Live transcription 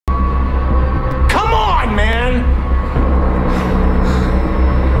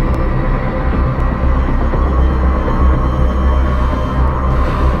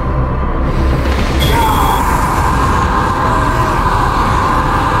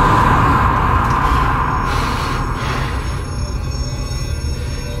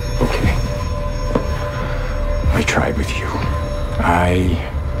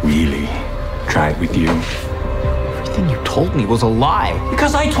was a lie.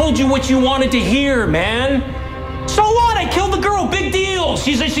 Because I told you what you wanted to hear, man. So what? I killed the girl. Big deal.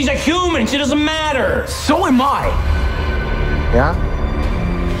 She's a human. She doesn't matter. So am I. Yeah?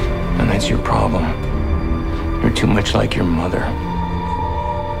 And that's your problem. You're too much like your mother.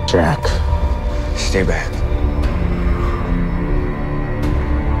 Jack, stay back.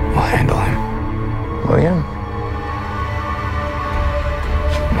 We'll handle him. William?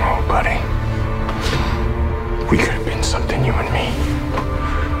 No, buddy. We could have been something, you and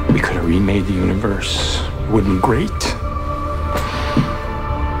me. We could have remade the universe. Wouldn't great?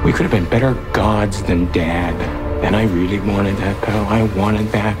 We could have been better gods than Dad. And I really wanted that, pal. I wanted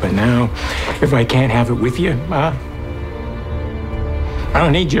that. But now, if I can't have it with you, I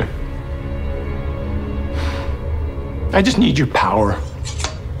don't need you. I just need your power.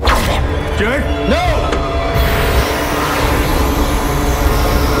 Jack? No!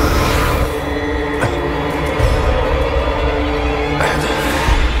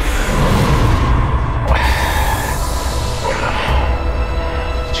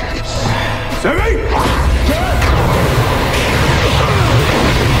 Sammy!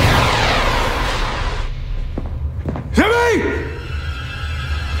 Sammy!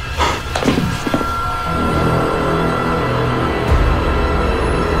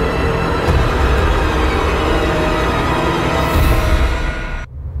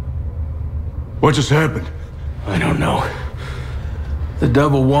 What just happened? I don't know. The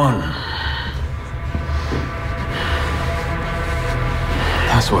devil won.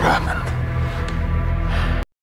 That's what happened.